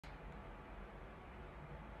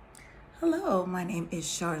Hello, my name is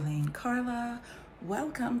Charlene Carla.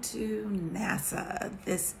 Welcome to NASA.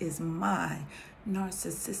 This is my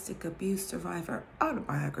narcissistic abuse survivor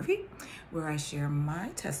autobiography, where I share my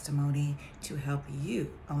testimony to help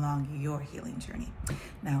you along your healing journey.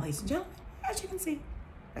 Now, ladies and gentlemen, as you can see,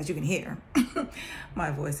 as you can hear,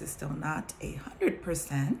 my voice is still not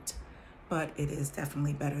 100%, but it is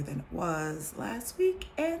definitely better than it was last week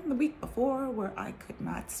and the week before, where I could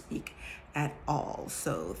not speak at all.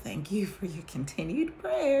 So thank you for your continued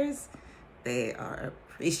prayers. They are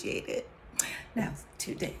appreciated. Now,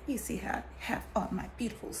 today you see how I have on my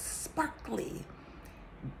beautiful sparkly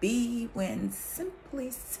BWIN Simply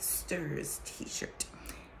Sisters t-shirt.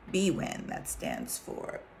 BWIN, that stands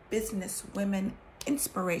for Business Women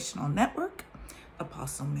Inspirational Network.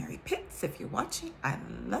 Apostle Mary Pitts, if you're watching, I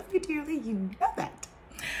love you dearly. You know that.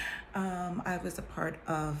 I was a part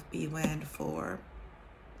of BWIN for,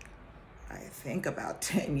 I think, about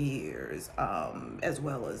 10 years, as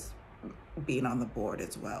well as being on the board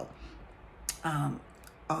as well.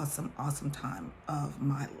 Awesome time of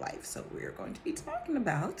my life. So we're going to be talking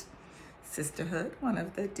about sisterhood. One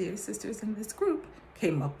of the dear sisters in this group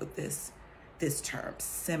came up with this term,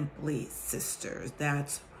 Simply Sisters.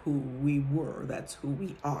 That's who we were. That's who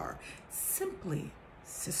we are. Simply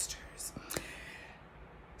Sisters.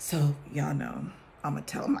 So y'all know, I'm gonna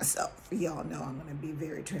tell myself, y'all know I'm gonna be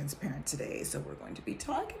very transparent today. So we're going to be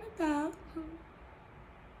talking about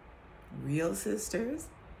real sisters,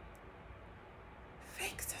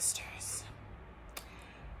 fake sisters.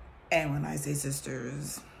 And when I say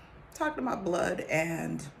sisters, I'm talking about blood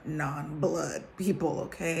and non-blood people,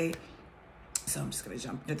 okay? So I'm just going to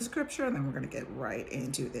jump into the scripture and then we're going to get right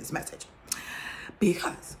into this message.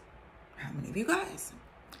 Because how many of you guys,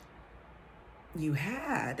 you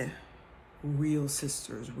had real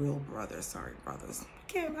sisters, real brothers, sorry, brothers.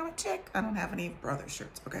 Again, I'm a chick. I don't have any brother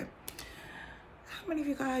shirts, okay? How many of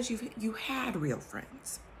you guys, you had real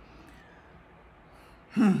friends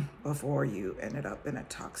before you ended up in a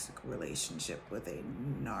toxic relationship with a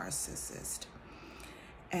narcissist?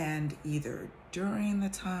 And either during the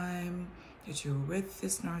time that you were with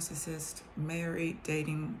this narcissist, married,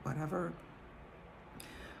 dating, whatever,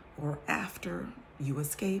 or after you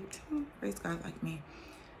escaped, praise God, like me,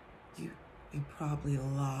 you probably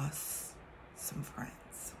lost some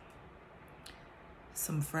friends.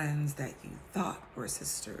 Some friends that you thought were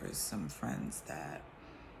sisters, some friends that,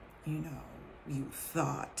 you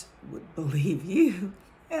thought would believe you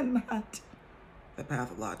and not the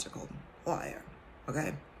pathological liar,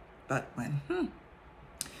 okay? But when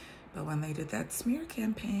they did that smear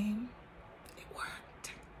campaign, it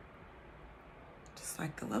worked. Just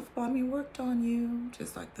like the love bombing worked on you,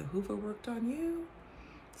 just like the Hoover worked on you,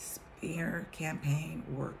 smear campaign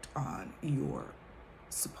worked on your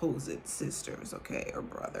supposed sisters, okay, or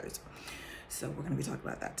brothers. So we're going to be talking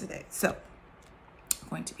about that today. So I'm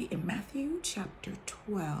going to be in Matthew chapter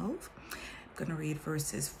 12. I'm going to read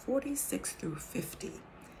verses 46 through 50.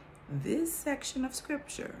 This section of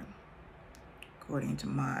scripture, according to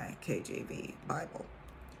my KJV Bible,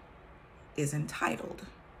 is entitled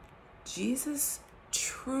Jesus'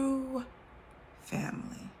 True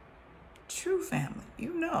Family. True family.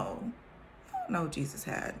 You know Jesus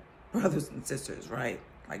had brothers and sisters, right?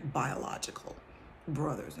 Like biological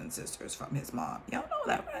brothers and sisters from his mom. Y'all know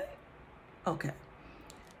that, right? Okay.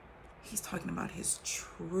 He's talking about his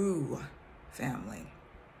true family.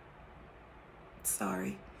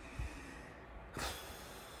 Sorry.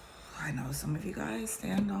 I know some of you guys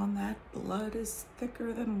stand on that blood is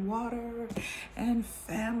thicker than water and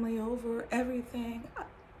family over everything.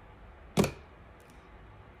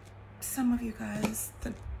 Some of you guys,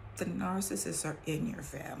 the narcissists are in your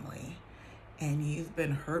family and you've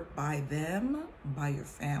been hurt by them, by your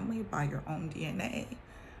family, by your own DNA,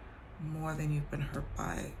 more than you've been hurt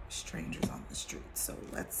by strangers on the street. So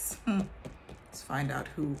let's find out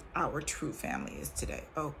who our true family is today.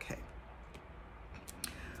 Okay.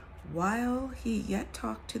 While he yet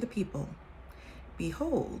talked to the people,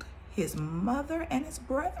 behold, his mother and his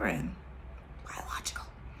brethren, biological,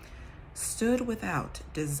 stood without,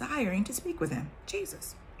 desiring to speak with him,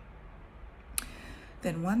 Jesus.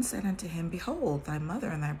 Then one said unto him, behold, thy mother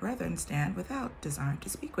and thy brethren stand without, desiring to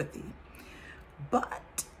speak with thee.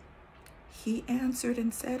 But he answered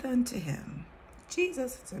and said unto him,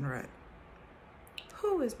 Jesus, it's in red,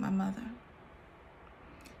 who is my mother?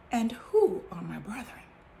 And who are my brethren?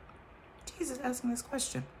 Jesus asking this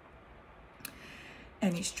question.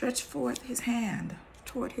 And he stretched forth his hand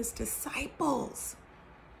toward his disciples,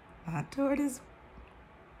 not toward his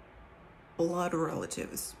blood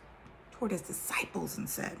relatives, toward his disciples, and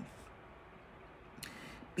said,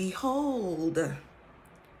 behold,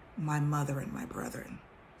 my mother and my brethren.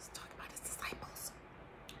 He's talking about his disciples.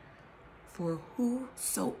 For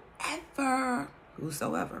whosoever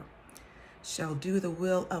shall do the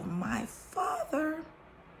will of my Father,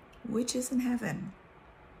 which is in heaven,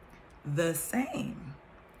 the same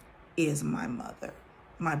is my mother,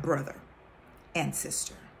 my brother, and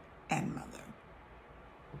sister, and mother.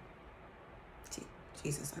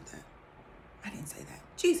 Jesus said that. I didn't say that.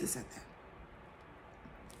 Jesus said that.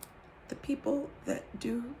 The people that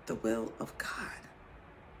do the will of God.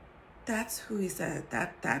 That's who he said.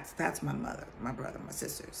 That's my mother, my brother, my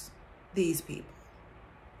sisters. These people.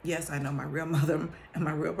 Yes, I know my real mother and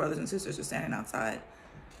my real brothers and sisters are standing outside,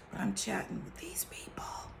 but I'm chatting with these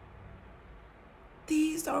people.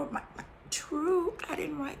 These are my true, I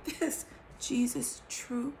didn't write this, Jesus'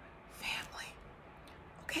 true family.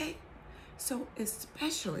 Okay? So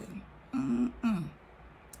especially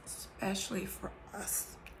for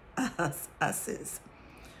us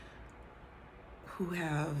who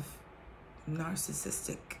have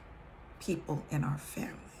narcissistic people in our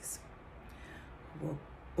families, who were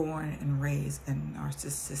born and raised in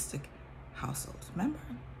narcissistic households. Remember,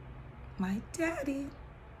 my daddy,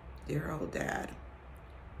 dear old dad,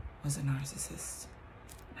 was a narcissist.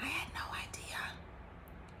 I had no idea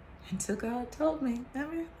until God told me.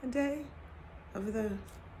 Remember the day of the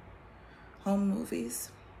home movies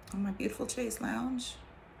on my beautiful Chase Lounge?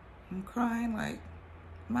 I'm crying like,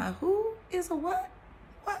 my who is a what?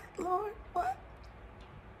 What, Lord, what?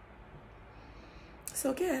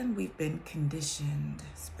 So again, we've been conditioned,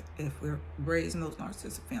 if we're raised in those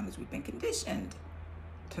narcissistic families, we've been conditioned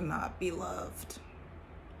to not be loved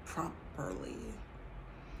properly.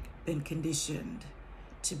 Been conditioned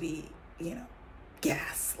to be,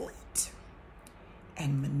 gaslit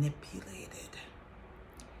and manipulated.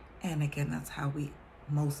 And again, that's how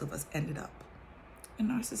most of us ended up in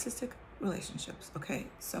narcissistic relationships. Okay,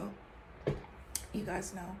 so you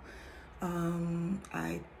guys know,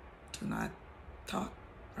 I do not talk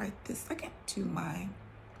right this second to my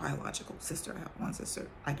biological sister. I have one sister.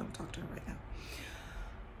 I don't talk to her right now.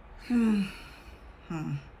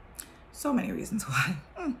 So many reasons why.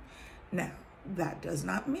 Now, that does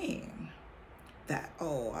not mean that,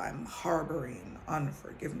 I'm harboring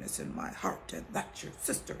unforgiveness in my heart and that's your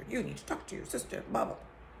sister and you need to talk to your sister, blah, blah.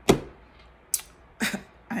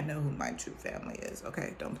 I know who my true family is,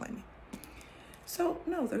 okay? Don't blame me. So,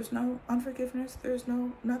 no, there's no unforgiveness. There's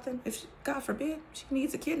no nothing. If, God forbid, she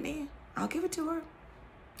needs a kidney, I'll give it to her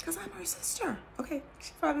because I'm her sister, okay?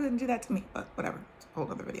 She probably didn't do that to me, but whatever. It's a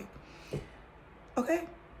whole other video, okay?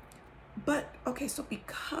 But, okay, so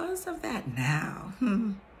because of that now,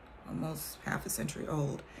 almost half a century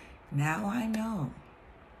old, now I know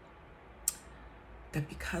that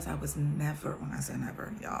because I was never, when I say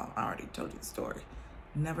never, y'all, I already told you the story,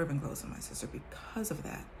 never been close to my sister. Because of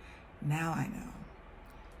that, now I know.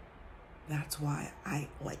 That's why I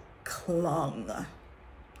clung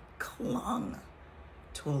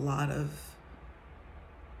to a lot of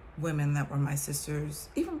women that were my sisters,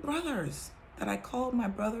 even brothers that I called my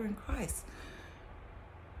brother in Christ.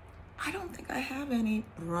 I don't think I have any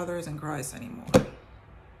brothers in Christ anymore.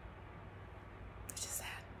 Which is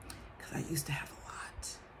sad, because I used to have a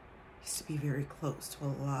lot. Used to be very close to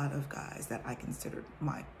a lot of guys that I considered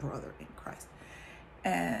my brother in Christ.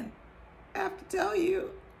 And I have to tell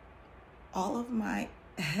you, all of my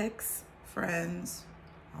ex-friends,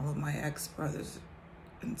 all of my ex-brothers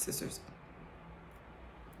and sisters,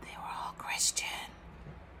 they were all Christian.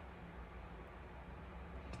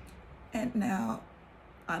 And now,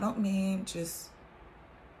 I don't mean just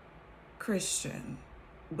Christian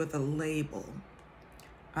with a label.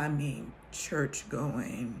 I mean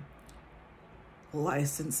church-going,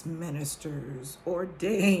 licensed ministers,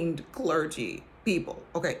 ordained clergy people.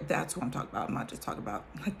 Okay, that's what I'm talking about. I'm not just talking about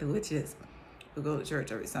like the witches who go to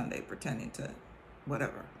church every Sunday pretending to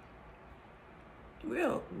whatever.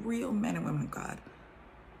 Real men and women of God.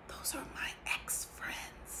 Those are my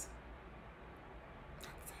ex-friends.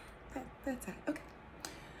 That's it. Okay.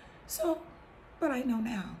 So, but I know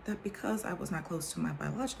now that because I was not close to my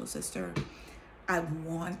biological sister, I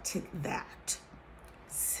wanted that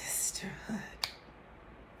sisterhood.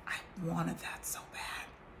 I wanted that so bad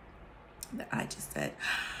that I just said,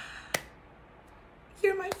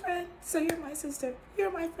 you're my friend, so you're my sister.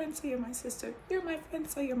 You're my friend, so you're my sister. You're my friend,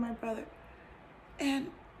 so you're my brother.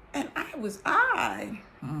 And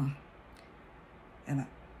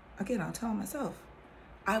again, I'll tell myself,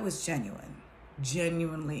 I was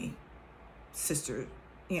genuinely sister,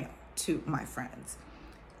 to my friends.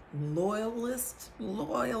 Loyalist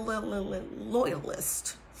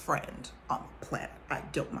friend on the planet. I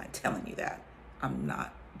don't mind telling you that. I'm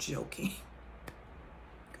not joking.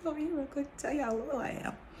 over here real quick to tell you how loyal I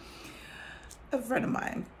am. A friend of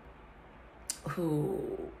mine who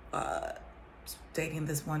was dating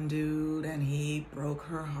this one dude, and he broke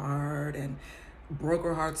her heart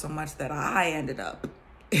so much that I ended up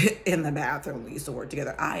in the bathroom. We used to work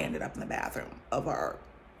together. I ended up in the bathroom of our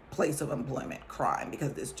place of employment crying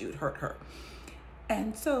because this dude hurt her.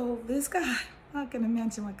 And so this guy, I'm not going to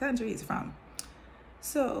mention what country he's from.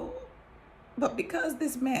 But because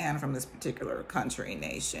this man from this particular country,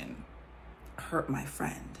 nation, hurt my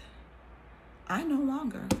friend, I no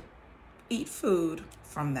longer eat food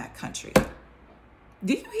from that country.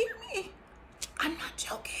 Do you hear me? I'm not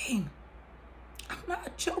joking. I'm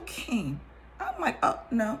not joking. I'm like, oh,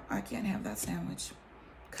 no, I can't have that sandwich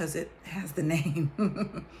because it has the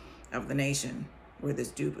name of the nation where this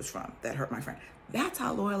dude was from that hurt my friend. That's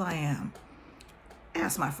how loyal I am.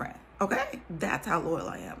 Ask my friend, okay? That's how loyal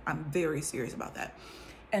I am. I'm very serious about that.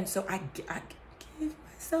 And so I give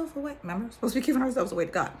myself away. Remember, we're supposed to be giving ourselves away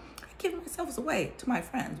to God. I give myself away to my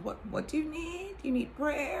friends. What do you need? Do you need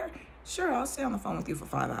prayer? Sure, I'll stay on the phone with you for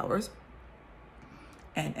 5 hours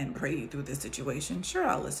and pray you through this situation. Sure,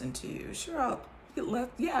 I'll listen to you. Sure, I'll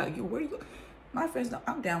where you. My friends know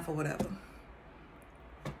I'm down for whatever.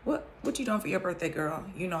 What you doing for your birthday, girl?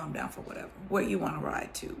 You know I'm down for whatever. Where you want to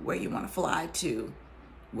ride to, where you want to fly to,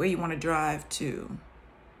 where you want to drive to.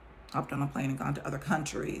 Hopped on a plane and gone to other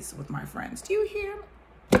countries with my friends. Do you hear me?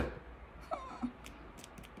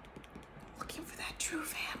 Looking for that true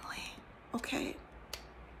family, okay?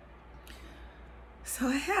 So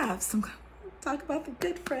I have some, talk about the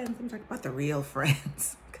good friends. I'm talking about the real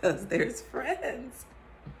friends, because there's friends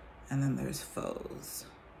and then there's foes.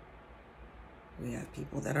 We have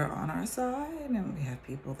people that are on our side and we have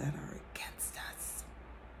people that are against us.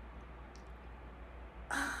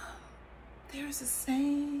 There's a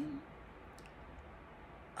saying,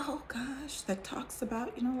 oh gosh, that talks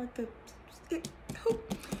about, like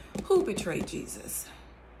who betrayed Jesus?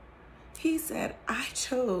 He said, I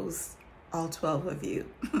chose all 12 of you,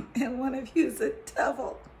 and one of you is a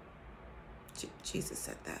devil. Jesus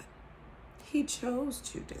said that. He chose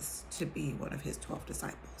Judas to be one of his 12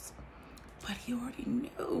 disciples, but he already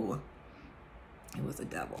knew it was a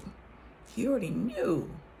devil. He already knew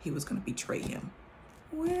he was going to betray him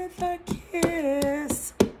with a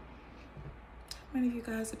kiss. How many of you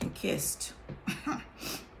guys have been kissed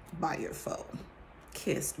by your foe?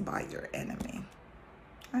 Kissed by your enemy?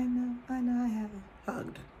 I know, I have.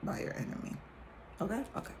 Hugged by your enemy. Okay?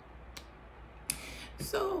 Okay.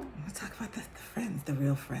 So, let's talk about the friends, the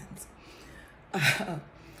real friends.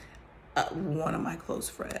 One of my close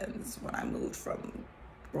friends, when I moved from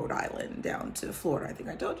Rhode Island down to Florida, I think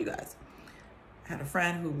I told you guys, I had a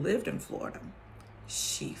friend who lived in Florida.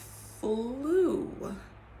 She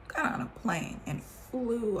got on a plane and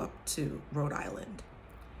flew up to Rhode Island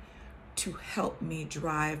to help me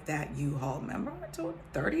drive that U-Haul. Remember I told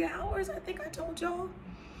 30 hours, I think I told y'all?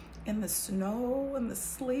 In the snow, and the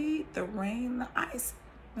sleet, the rain, the ice.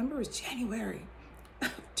 Remember, it was January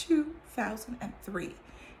of 2003.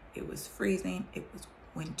 It was freezing, it was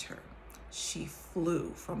winter. She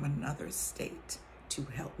flew from another state to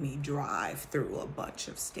help me drive through a bunch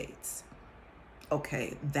of states.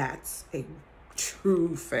 Okay, that's a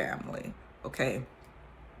true family, okay?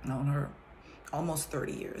 Known her almost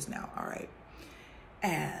 30 years now, all right?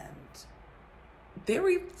 And there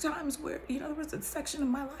were times where, there was a section of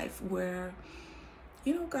my life where,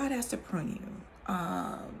 God has to prune you.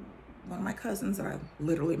 One of my cousins that I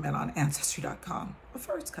literally met on Ancestry.com, a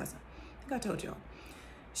first cousin, I think I told y'all,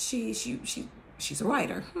 she's a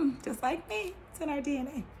writer, just like me. It's in our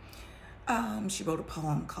DNA. She wrote a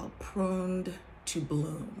poem called Pruned to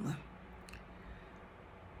Bloom.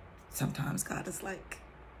 Sometimes God is like,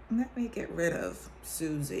 let me get rid of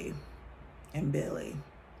Susie and Billy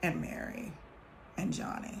and Mary and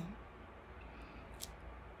Johnny,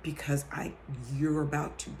 because you're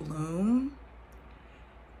about to bloom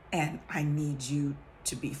and I need you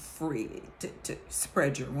to be free, to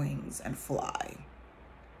spread your wings and fly.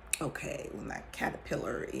 Okay, when that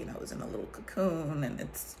caterpillar, is in a little cocoon and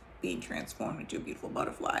it's being transformed into a beautiful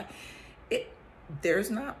butterfly,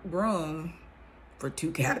 there's not room for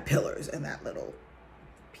 2 caterpillars in that little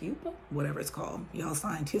pupa, whatever it's called. Y'all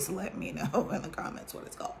scientists let me know in the comments what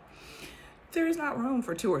it's called. There is not room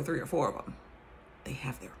for 2 or 3 or 4 of them. They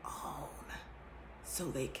have their own,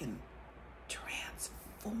 so they can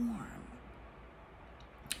transform.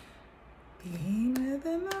 Being with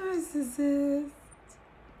a narcissist,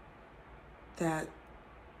 that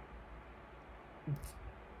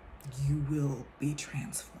you will be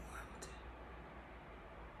transformed.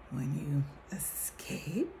 When you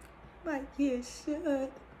escape, like you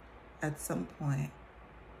should, at some point,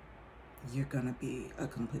 you're gonna be a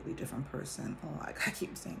completely different person, like I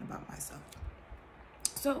keep saying about myself.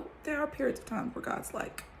 So there are periods of time where God's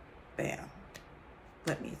like, bam,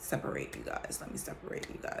 let me separate you guys. Let me separate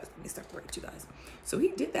you guys. Let me separate you guys. So he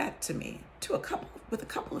did that to me, with a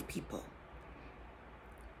couple of people.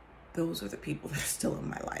 Those are the people that are still in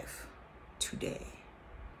my life today.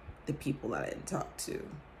 The people that I didn't talk to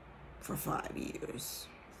for 5 years,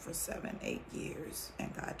 for 7, 8 years.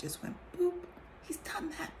 And God just went, boop. He's done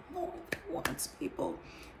that more than once, people.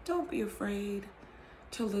 Don't be afraid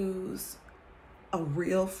to lose a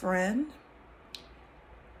real friend.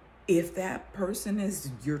 If that person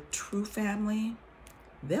is your true family,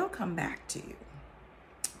 they'll come back to you.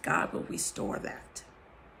 God will restore that.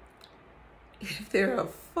 If they're a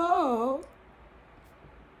foe,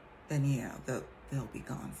 then yeah, they'll be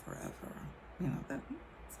gone forever. You know, that's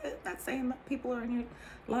it. Not saying that people are in your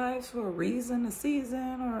lives for a reason, a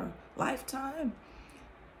season, or a lifetime.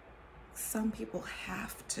 Some people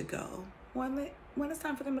have to go. When it's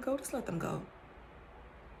time for them to go, just let them go.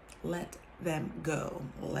 Let them go.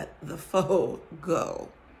 Let the foe go.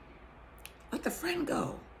 Let the friend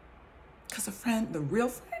go. Because a friend, the real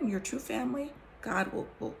friend, your true family, God will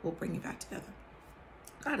bring you back together.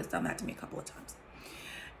 God has done that to me a couple of times.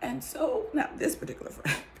 And so, now this particular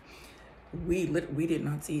friend, we did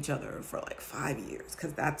not see each other for like 5 years,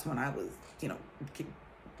 because that's when I was, you know,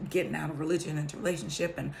 getting out of religion into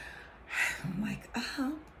relationship. And I'm like,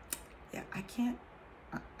 yeah, I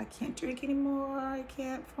can't drink anymore. I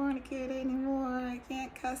can't fornicate anymore. I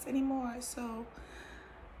can't cuss anymore. So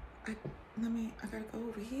I gotta go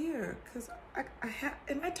over here, because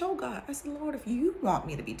and I told God, I said, Lord, if you want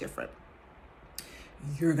me to be different,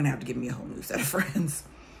 you're gonna have to give me a whole new set of friends,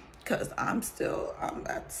 because I'm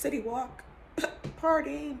at City Walk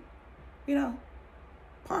partying, you know,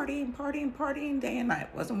 partying day and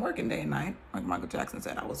night. Wasn't working day and night. Like Michael Jackson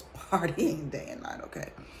said, I was partying day and night,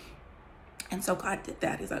 okay? And so God did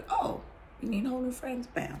that. He's like, oh, you need whole new friends?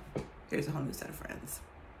 Bam, here's a whole new set of friends.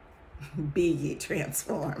 Be ye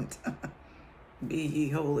transformed. Be ye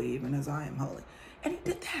holy, even as I am holy. And he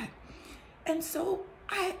did that. And so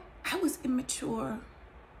I was immature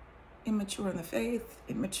in the faith,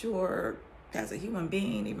 immature as a human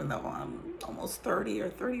being, even though I'm almost 30 or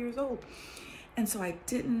 30 years old. And so I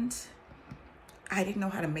didn't know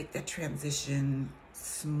how to make that transition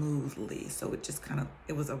smoothly. So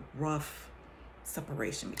it was a rough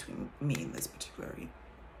separation between me and this particular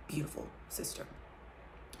beautiful sister.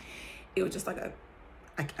 It was just like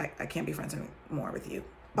I can't be friends anymore with you.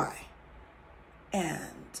 Bye.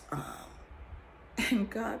 And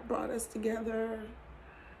God brought us together.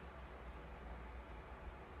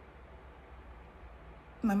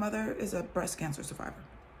 My mother is a breast cancer survivor.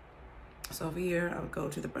 So every year I would go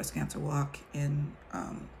to the breast cancer walk in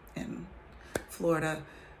Florida.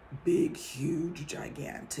 Big, huge,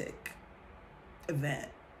 gigantic event.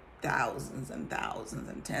 Thousands and thousands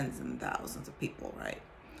and tens and thousands of people, right?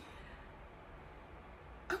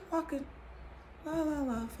 I'm walking,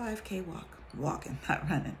 5K walk. Walking, not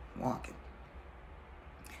running, walking.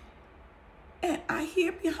 And I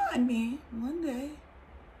hear behind me one day,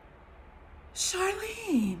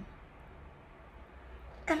 Charlene.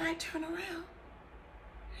 And I turn around.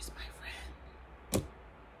 There's my friend.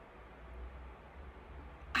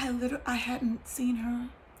 I hadn't seen her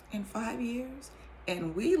in 5 years,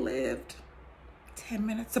 and we lived 10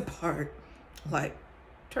 minutes apart. Like,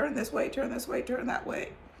 turn this way, turn that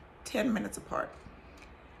way. 10 minutes apart.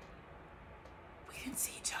 We didn't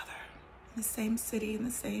see each other in the same city, in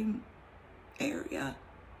the same area,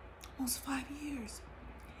 almost 5 years.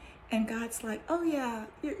 And God's like, oh yeah,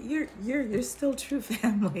 you're still true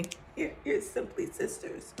family. You're simply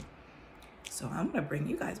sisters. So I'm gonna bring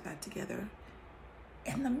you guys back together.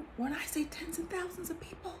 And when I say tens and thousands of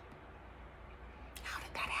people, how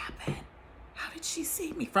did that happen? How did she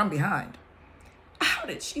see me from behind? How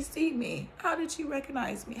did she see me? How did she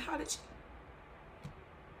recognize me? How did she?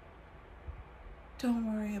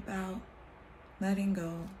 Don't worry about letting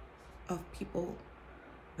go of people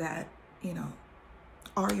that, you know,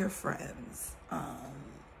 are your friends.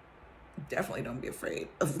 Definitely don't be afraid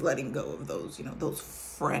of letting go of those, you know, those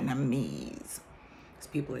frenemies. It's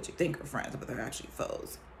people that you think are friends, but they're actually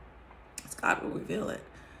foes. It's God will reveal it.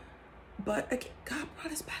 But again, God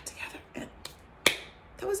brought us back together, and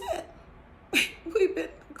that was it. We've been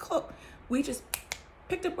close. We just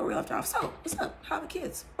picked up where we left off. So, what's up? How are the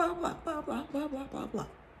kids? Blah, blah, blah, blah, blah, blah, blah, blah.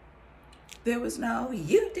 There was no,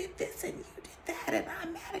 you did this and you did that, and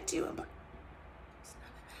I'm mad at you. It's none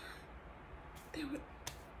of that.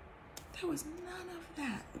 There was none of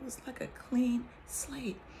that. It was like a clean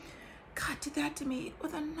slate. God did that to me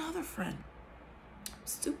with another friend.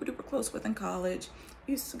 super duper close with in college.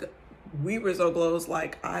 We were so close,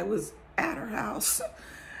 like I was at her house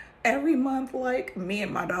every month, like me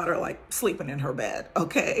and my daughter, like sleeping in her bed.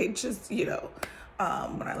 Okay, just,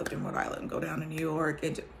 when I lived in Rhode Island, go down to New York,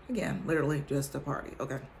 and again, literally just a party.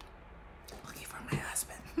 Okay, looking for my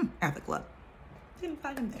husband at the club, didn't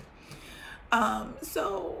find him there.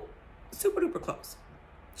 So super duper close.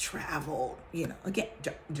 Traveled, again,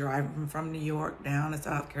 driving from New York down to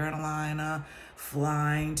South Carolina,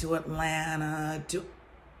 flying to Atlanta,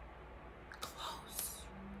 close,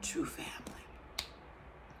 true family.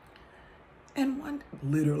 And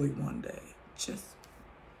literally one day, just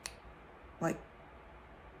like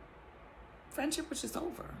friendship was just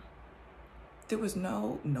over. There was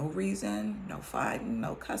no reason, no fighting,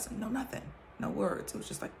 no cussing, no nothing, no words. It was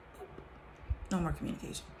just like, no more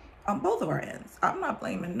communication on both of our ends. I'm not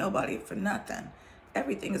blaming nobody for nothing.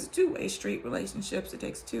 Everything is a two-way street. Relationships, it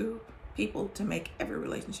takes two people to make every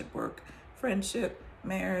relationship work. Friendship,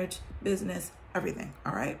 marriage, business, everything,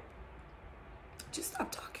 all right? Just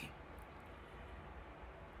stop talking.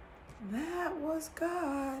 That was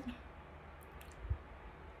God.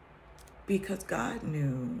 Because God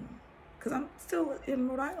knew, because I'm still in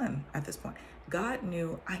Rhode Island at this point, God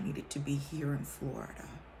knew I needed to be here in Florida.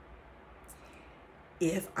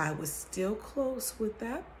 If I was still close with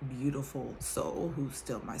that beautiful soul, who's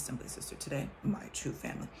still my simply sister today, my true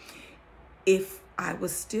family, if I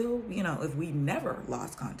was still, if we never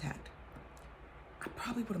lost contact, I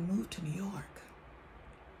probably would have moved to New York.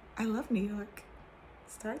 I love New York.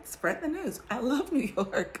 Spread the news. I love New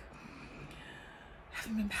York. I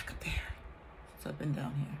haven't been back up there. So I've been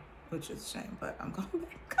down here, which is a shame, but I'm coming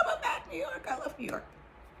back, New York. I love New York.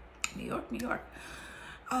 New York, New York.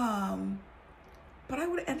 But I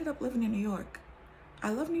would have ended up living in New York.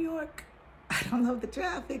 I love New York. I don't love the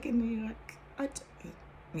traffic in New York.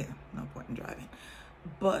 Yeah, no point in driving.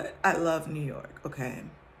 But I love New York, okay?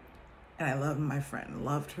 And I love my friend,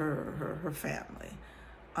 loved her family.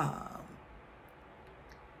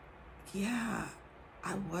 Yeah,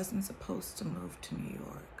 I wasn't supposed to move to New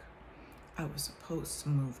York. I was supposed to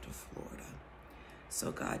move to Florida.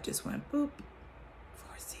 So God just went boop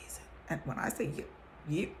for a season. And when I say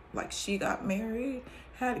like she got married,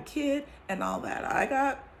 had a kid and all that, I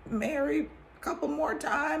got married a couple more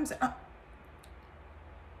times. And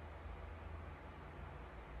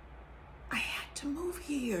I had to move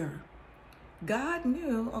here. God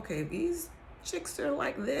knew, okay, these chicks are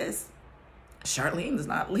like this. Charlene's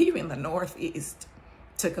not leaving the Northeast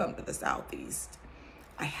to come to the Southeast.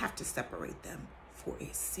 I have to separate them for a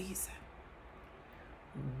season.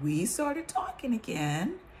 We started talking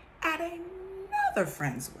again at another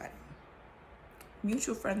friend's wedding.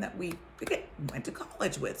 Mutual friend that we went to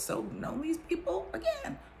college with. So known these people,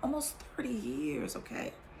 again, almost 30 years,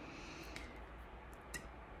 okay?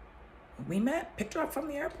 We met, picked her up from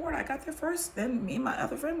the airport. I got there first. Then me and my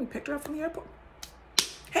other friend, we picked her up from the airport.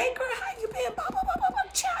 Hey girl, how you been? Blah, blah, blah, blah,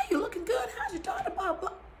 blah. Child, you looking good. How's your daughter? Blah,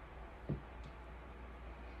 blah.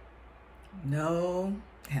 No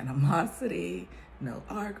animosity, no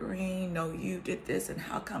arguing, no you did this and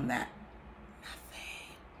how come that?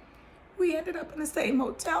 Nothing. We ended up in the same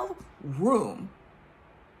hotel room.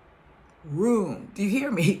 Do you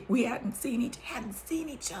hear me? We hadn't seen each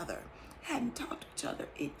other, hadn't talked to each other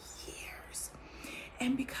in years.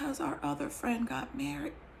 And because our other friend got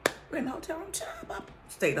married, we're in the hotel room,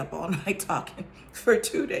 stayed up all night talking for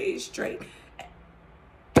 2 days straight.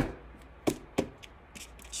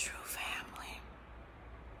 True family.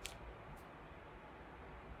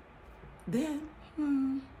 Then,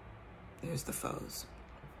 there's the foes,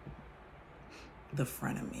 the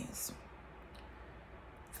frenemies,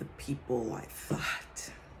 the people I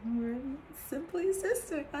thought were simply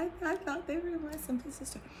sister. I thought they were my simply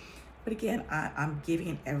sister. But again, I'm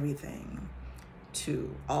giving everything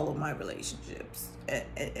to all of my relationships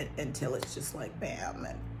until it's just like bam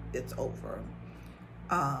and it's over.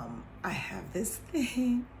 I have this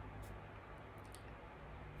thing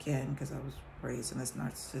again because I was raised in this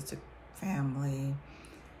narcissistic family,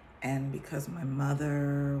 and because my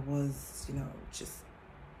mother was,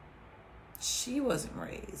 she wasn't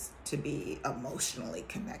raised to be emotionally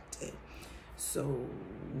connected. So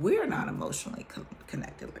we're not emotionally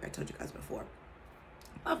connected, like I told you guys before.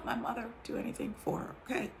 Love my mother, do anything for her,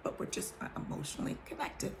 okay? But we're just not emotionally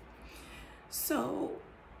connected. So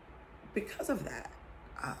because of that,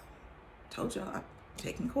 I told you I'm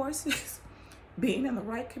taking courses, being in the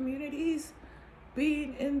right communities,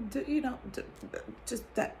 being in,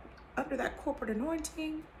 just that under that corporate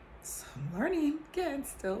anointing. So I'm learning, again,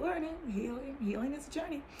 still learning, healing is a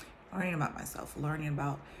journey. Learning about myself, learning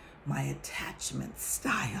about my attachment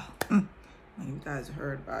style. When you You guys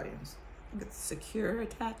heard about it. It's secure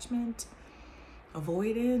attachment,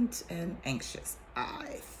 avoidant, and anxious,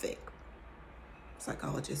 I think.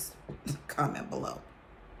 Psychologists, comment below.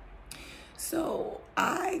 So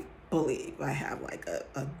I believe I have like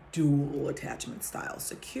a dual attachment style,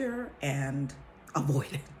 secure and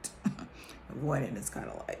avoidant. Avoidant is kind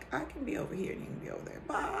of like, I can be over here and you can be over there.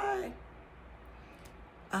 Bye.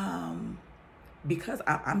 Because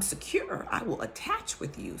I'm secure, I will attach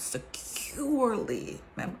with you securely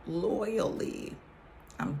and loyally.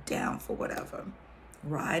 I'm down for whatever.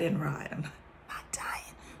 Ride and ride. I'm not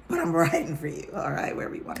dying, but I'm riding for you. All right,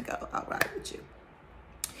 wherever you want to go, I'll ride with you.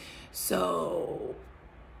 So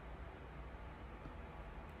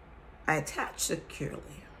I attach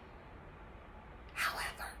securely.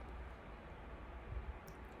 However,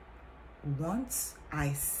 once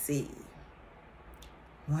I see,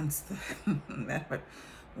 once the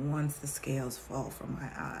scales fall from my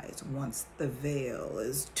eyes, once the veil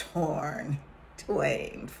is torn,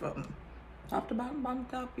 twain from top to bottom, bottom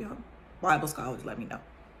to top, y'all. Bible scholars, let me know.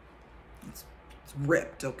 It's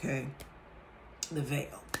ripped, okay? The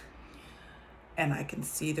veil. And I can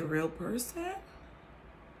see the real person.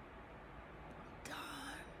 Done.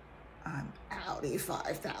 I'm outie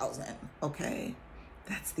 5,000, okay?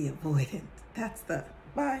 That's the avoidant. That's the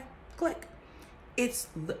bye, click. It's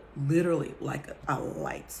literally like a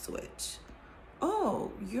light switch.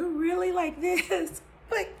 Oh, you're really like this?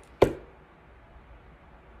 Click.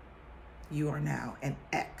 You are now an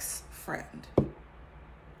ex-friend.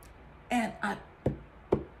 And I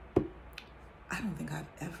don't think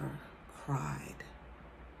I've ever cried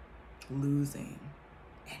losing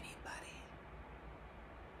anybody.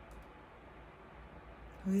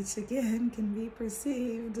 Which again can be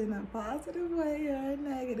perceived in a positive way or a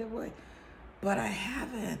negative way. But I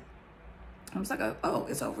haven't. I'm just like, oh,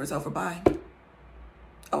 it's over, bye.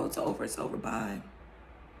 Oh, it's over, bye.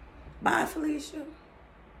 Bye, Felicia.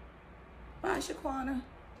 Bye, Shaquana.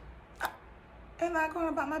 And I'm going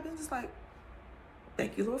about my business like,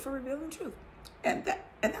 thank you, Lord, for revealing truth. And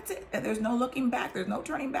that's it. And there's no looking back. There's no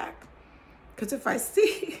turning back. Because if I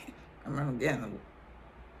see, I remember again,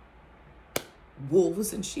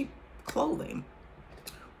 wolves in sheep clothing.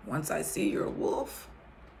 Once I see you're a wolf,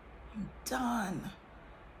 I'm done.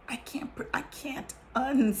 I can't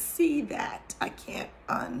unsee that. I can't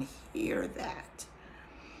unhear that.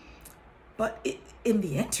 But in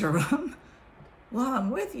the interim, while I'm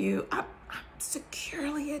with you, I'm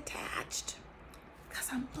securely attached because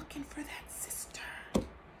I'm looking for that sister.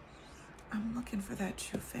 I'm looking for that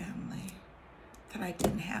true family that I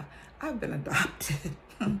didn't have. I've been adopted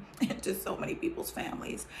into so many people's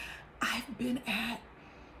families. I've been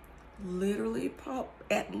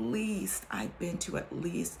I've been to at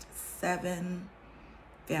least 7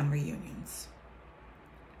 family reunions.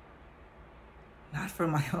 Not for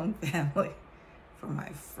my own family, for my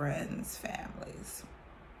friends' families.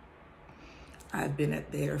 I've been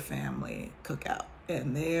at their family cookout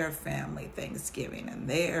and their family Thanksgiving and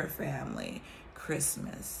their family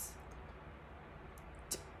Christmas.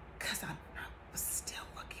 Because I was still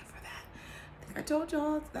looking for that. I think I told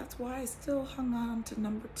y'all that's why I still hung on to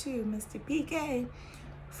number 2, Mr. PK,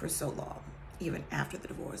 for so long, even after the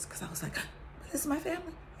divorce, because I was like, this is my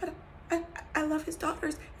family. I love his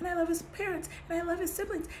daughters, and I love his parents, and I love his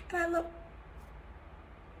siblings, and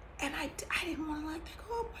I didn't want to let that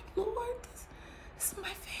go. I'm like, Lord, this is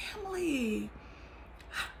my family.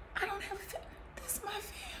 I don't have this is my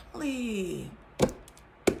family.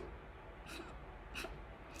 We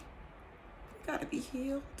gotta be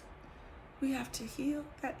healed. We have to heal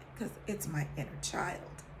that because it's my inner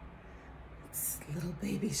child. It's little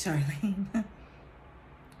baby Charlene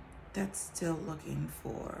that's still looking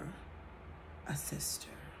for a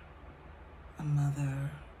sister, a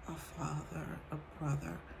mother, a father, a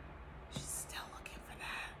brother. She's still looking for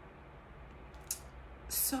that.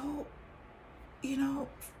 So,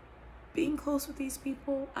 being close with these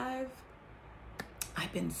people, I've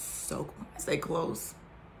been so, when I say close,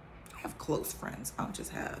 I have close friends. I don't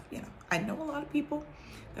just have, I know a lot of people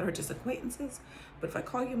that are just acquaintances, but if I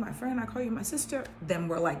call you my friend, I call you my sister, then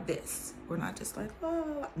we're like this. We're not just like,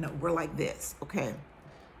 oh, no, we're like this, okay?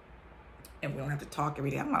 And we don't have to talk every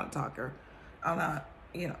day. I'm not a talker. I'm not,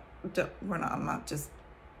 I'm not just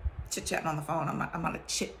chit-chatting on the phone. I'm not a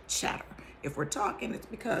chit-chatter. If we're talking, it's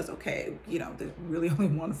because, okay, there's really only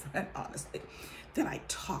one friend, honestly, that I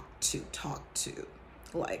talk to,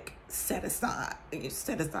 like set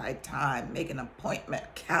aside time, make an appointment,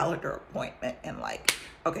 calendar appointment, and like,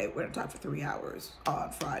 okay, we're gonna talk for 3 hours on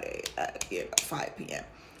Friday at 5 p.m.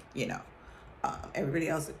 Everybody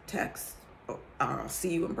else texts, or I'll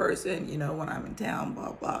see you in person, when I'm in town,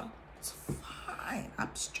 blah, blah. It's fine. I'm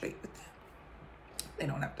straight with that. They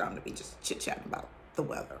don't have time to be just chit-chatting about the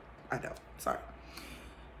weather. I know, sorry.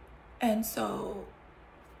 And so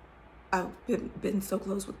I've been so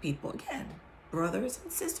close with people, again, brothers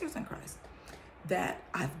and sisters in Christ, that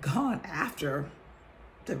I've gone after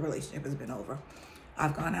the relationship has been over.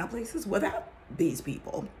 I've gone out places without these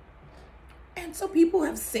people. And so people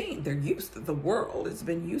have seen, the world has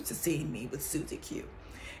been used to seeing me with Susie Q.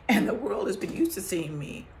 And the world has been used to seeing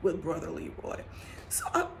me with Brother Leroy. So,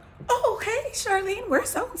 oh, hey, Charlene, where's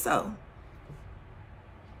so-and-so?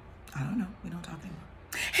 I don't know. We don't talk anymore.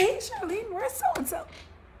 Hey, Charlene, where's so-and-so?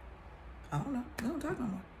 I don't know. We don't talk no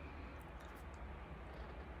more.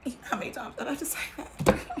 You know how many times did I just say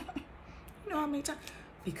that? You know how many times?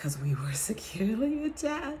 Because we were securely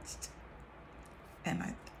attached.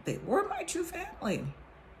 And they were my true family,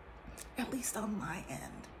 at least on my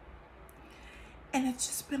end. And it's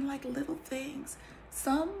just been like little things.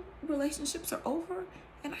 Some relationships are over,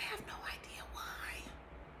 and I have no idea why.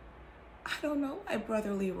 I don't know why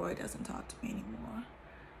Brother Leroy doesn't talk to me anymore.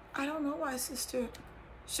 I don't know why Sister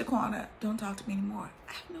Shaquana don't talk to me anymore.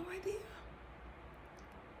 I have no idea.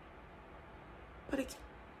 But again,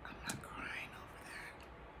 I'm not crying over that.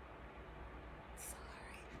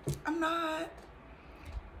 Sorry. I'm not.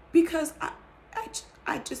 Because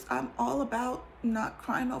I'm all about not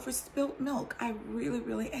crying over spilt milk. I really,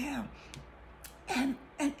 really am. And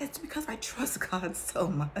it's because I trust God so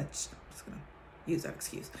much. I'm just gonna use that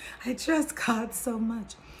excuse. I trust God so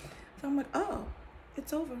much. So I'm like, oh,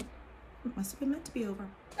 it's over. It must have been meant to be over.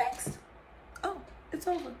 Next. Oh, it's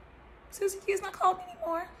over. Susie Q's not calling me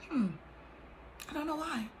anymore. I don't know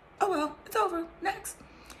why. Oh well, it's over. Next.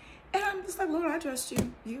 And I'm just like, Lord, I trust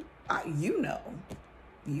you. You know.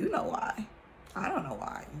 You know why. I don't know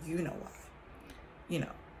why. You know why. You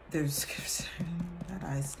know, there's scripture that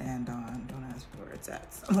I stand on. Don't ask me where it's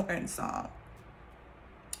at. Somewhere in Psalm.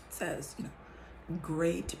 It says, you know,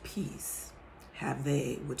 great peace have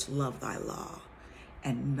they which love thy law,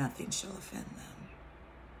 and nothing shall offend them.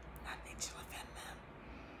 Nothing shall offend them.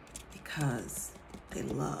 Because they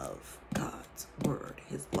love God's word,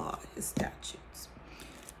 his law, his statutes.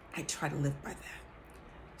 I try to live by that.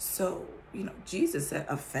 So, you know, Jesus said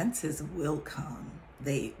offenses will come.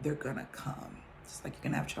 They're gonna come. Just like you're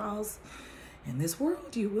gonna have trials in this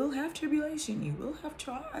world, you will have tribulation, you will have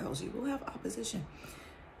trials, you will have opposition.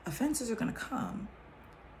 Offenses are gonna come.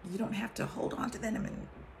 You don't have to hold on to them and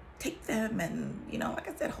take them and, you know, like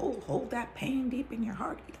I said, hold that pain deep in your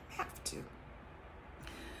heart. You don't have to.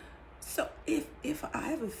 So if I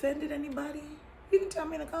have offended anybody, you can tell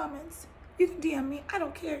me in the comments. You can DM me. I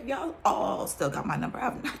don't care. Y'all all still got my number.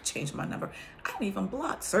 I've not changed my number. I don't even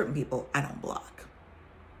block. Certain people I don't block.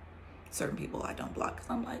 Certain people I don't block because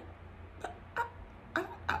I'm like,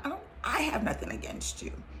 I have nothing against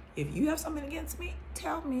you. If you have something against me,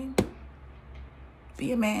 tell me.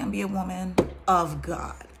 Be a man, be a woman of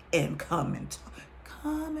God, and come and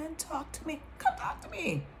talk to me. Come talk to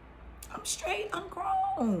me. I'm straight. I'm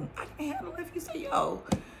grown. I can handle it if you say, yo,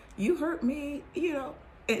 you hurt me, you know,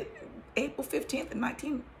 April 15th in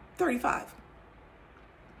 1935.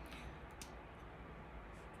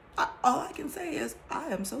 All I can say is, I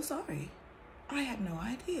am so sorry. I had no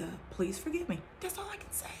idea. Please forgive me. That's all I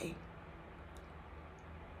can say.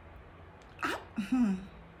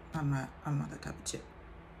 I'm not that type of chick.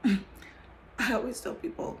 I always tell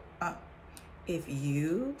people, if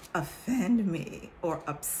you offend me or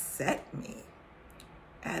upset me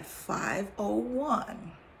at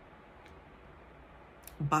 5:01,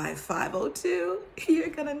 by 5:02, you're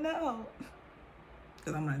gonna know.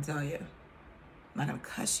 Because I'm gonna tell you. I'm not gonna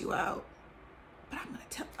cuss you out, but I'm gonna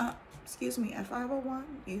tell, excuse me, at 5:01,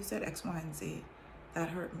 you said X, Y, and Z. That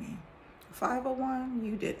hurt me. 5:01,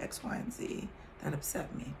 you did X, Y, and Z. That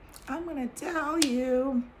upset me. I'm gonna tell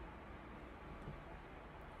you.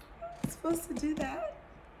 I'm supposed to do that.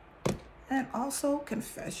 And also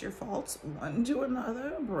confess your faults one to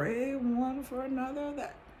another. Pray one for another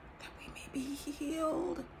that we may be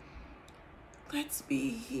healed. Let's be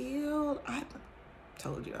healed. I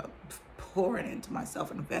told you, I'm pouring into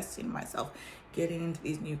myself, investing in myself, getting into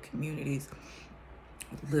these new communities.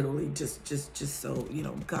 Literally just so, you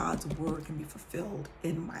know, God's word can be fulfilled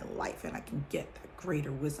in my life and I can get that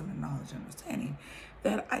greater wisdom and knowledge and understanding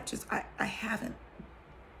that I haven't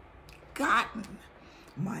gotten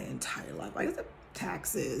my entire life. Like I said,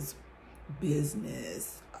 taxes,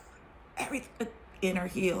 business, everything, inner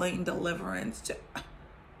healing, deliverance.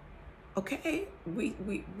 Okay, we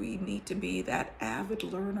need to be that avid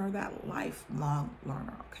learner, that lifelong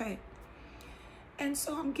learner, okay? And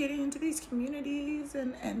so I'm getting into these communities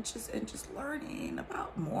and just learning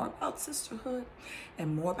more about sisterhood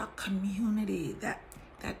and more about community, that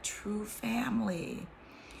true family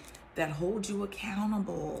that holds you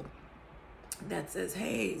accountable, that says,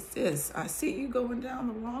 hey, sis, I see you going down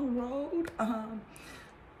the wrong road. I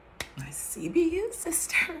CBU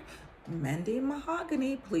sister, Mending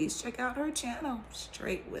Mahogany. Please check out her channel.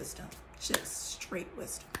 Straight wisdom, just straight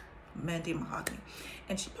wisdom. Mending Mahogany.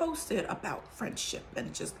 And she posted about friendship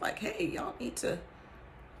and just like, hey, y'all need to,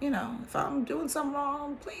 if I'm doing something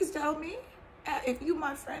wrong, please tell me. If you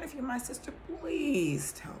my friend, if you're my sister,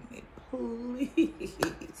 please tell me,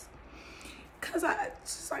 please. Because I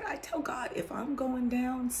tell God, if I'm going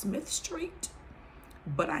down Smith Street,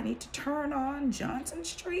 but I need to turn on Johnson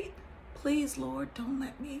Street, please, Lord, don't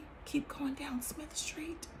let me keep going down Smith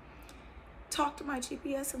Street. Talk to my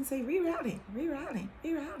GPS and say, rerouting.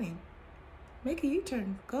 Make a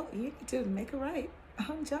U-turn. Go. You need to make a right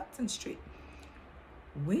on Johnson Street.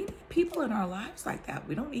 We need people in our lives like that.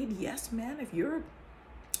 We don't need yes men. If you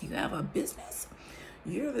have a business,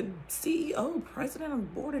 you're the CEO, president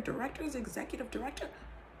of board of directors, executive director,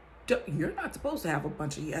 you're not supposed to have a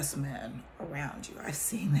bunch of yes men around you. I've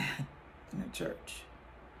seen that in the church.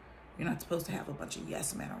 You're not supposed to have a bunch of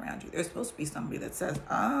yes men around you. There's supposed to be somebody that says,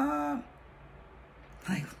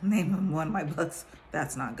 like, name one of my books.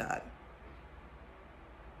 That's not God.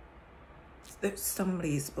 There's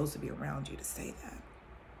somebody supposed to be around you to say that.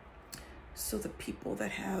 So the people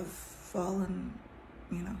that have fallen,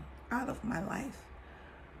 out of my life,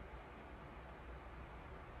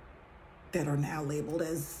 that are now labeled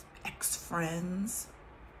as ex-friends,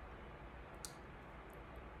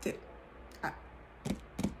 that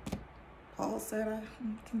Paul said, I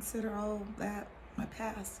consider all that my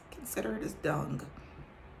past, consider it as dung.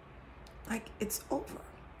 Like, it's over.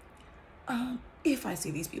 If I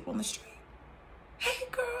see these people in the street, hey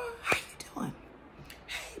girl, how you doing?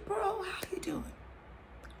 Hey bro, how you doing?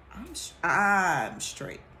 I'm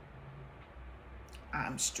straight.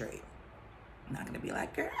 I'm straight. I'm not gonna be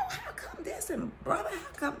like, girl, how come this, and brother,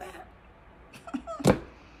 how come that?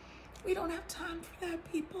 We don't have time for that,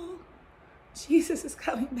 people. Jesus is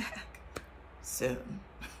coming back soon,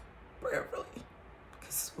 prayerfully,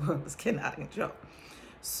 because the world is getting out of control.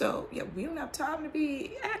 So yeah, we don't have time to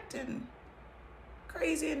be acting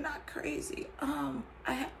crazy and not crazy. I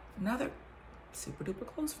have another super duper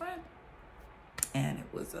close friend, and it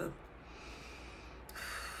was a,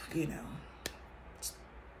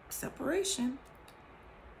 separation.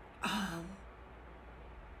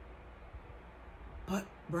 But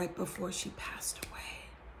right before she passed away,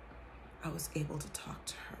 I was able to talk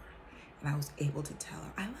to her, and I was able to tell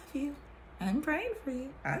her, I love you. I'm praying for you.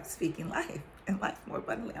 I'm speaking life, and life more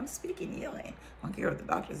abundantly. I'm speaking healing. I don't care what the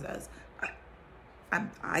doctor says.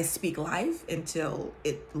 I speak life until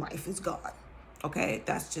life is gone. Okay,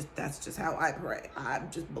 that's just how I pray. I'm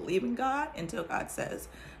just believing God until God says,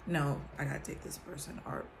 no, I gotta take this person,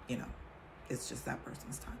 or it's just that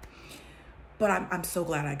person's time. But I'm so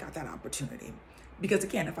glad I got that opportunity, because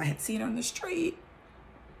again, if I had seen her on the street,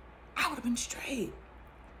 I would have been straight.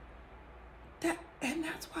 And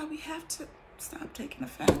that's why we have to stop taking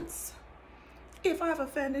offense. If I've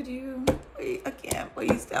offended you,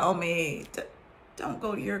 please tell me. Don't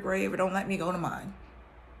go to your grave, or don't let me go to mine.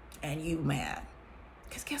 And you mad.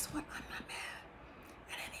 Because guess what? I'm not mad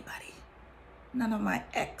at anybody. None of my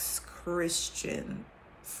ex-Christian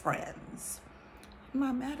friends. I'm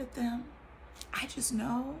not mad at them. I just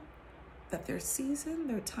know that their season,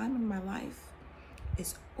 their time in my life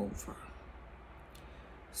is over.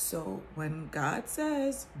 So when God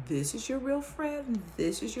says, this is your real friend,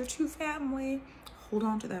 this is your true family, hold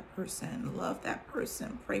on to that person, love that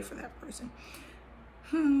person, pray for that person.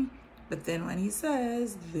 But then when he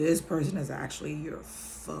says, this person is actually your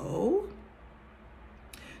foe,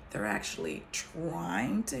 they're actually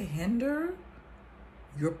trying to hinder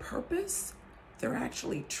your purpose, they're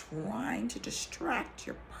actually trying to distract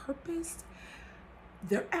your purpose,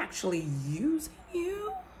 they're actually using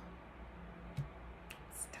you,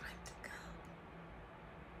 it's time to go.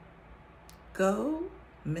 Go,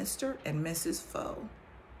 Mr. and Mrs. Foe.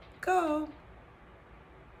 Go.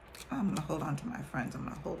 I'm gonna hold on to my friends. I'm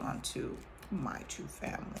gonna hold on to my true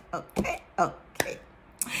family. Okay.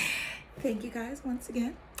 Thank you guys once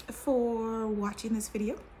again for watching this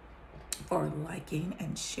video, for liking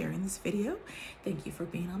and sharing this video. Thank you for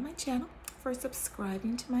being on my channel, for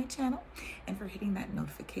subscribing to my channel, and for hitting that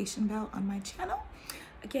notification bell on my channel.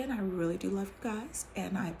 Again, I really do love you guys,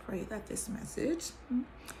 and I pray that this message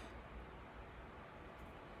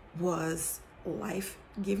was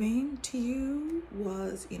life-giving to you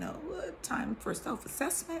was, time for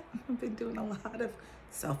self-assessment. I've been doing a lot of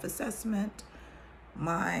self-assessment,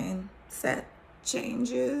 mindset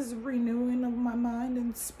changes, renewing of my mind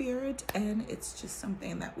and spirit, and it's just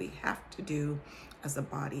something that we have to do as a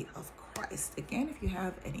body of Christ. Again, if you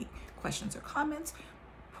have any questions or comments,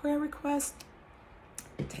 prayer requests,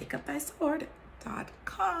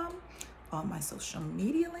 takeupthysword.com. All my social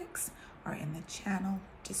media links are in the channel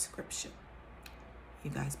description. You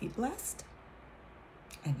guys be blessed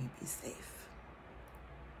and you be safe.